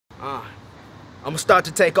I'm gonna start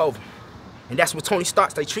to take over. And that's what Tony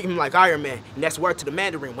Stark, they treat him like Iron Man. And that's word to the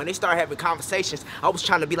Mandarin. When they start having conversations, I was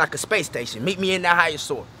trying to be like a space station. Meet me in that higher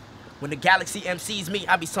sword. When the galaxy MCs me,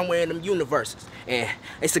 I be somewhere in them universes. And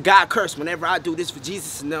it's a God curse whenever I do this for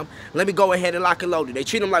Jesus and them. Let me go ahead and lock and load it. They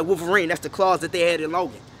treat him like Wolverine. That's the claws that they had in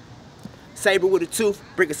Logan. Saber with a tooth,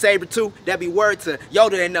 bring a saber too. That be word to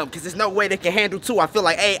Yoda and them, cause there's no way they can handle two. I feel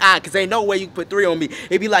like AI, cause ain't no way you can put 3 on me.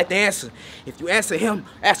 It be like the answer. If you answer him,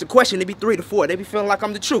 ask a question, it be 3 to 4. They be feeling like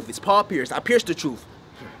I'm the truth. It's Paul Pierce. I pierce the truth.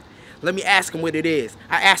 Let me ask him what it is.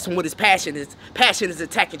 I asked him what his passion is. Passion is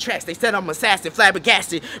attacking tracks. They said I'm assassin,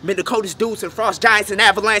 flabbergasted. Been the coldest dudes and frost giants and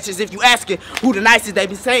avalanches. If you asking who the nicest, they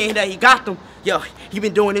be saying that he got them. Yo, he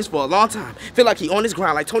been doing this for a long time. Feel like he on his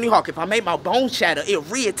ground like Tony Hawk. If I made my bones shatter, it'll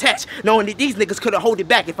reattach. Knowing that these niggas couldn't hold it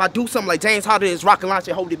back. If I do something like James Harden's rocket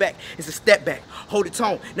launcher, hold it back. It's a step back. Hold it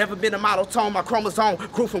tone. Never been a model tone. My chromosome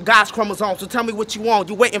grew from God's chromosome. So tell me what you want.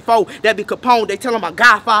 You waiting for? That be Capone. They tell him my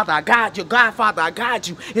Godfather, I guide you. Godfather, I guide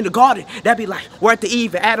you. In the garden, that be like word to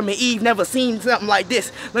Eve. Adam and Eve never seen something like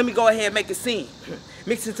this. Let me go ahead and make a scene.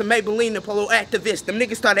 Mixing some Maybelline and Polo activists. Them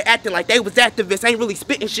niggas started acting like they was activists. Ain't really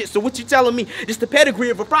spitting shit. So what you telling me? Just the pedigree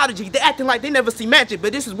of a prodigy. They acting like they never see magic.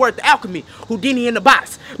 But this is worth the alchemy. Houdini in the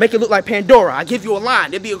box. Make it look like Pandora. I give you a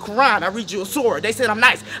line. It be a Quran. I read you a surah. They said I'm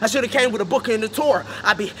nice. I should have came with a book in the Torah.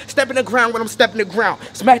 I be stepping the ground when I'm stepping the ground.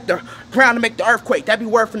 Smack the ground to make the earthquake. That be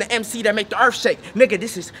word from the MC that make the earth shake. Nigga,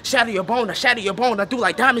 this is shatter your bone. I shatter your bone. I do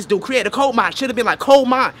like diamonds do. Create a cold mine. Should have been like cold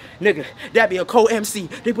mine. Nigga, that be a cold MC.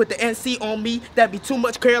 They put the NC on me. That be too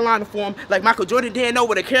much Carolina for him. Like Michael Jordan didn't know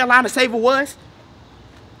what a Carolina Saver was.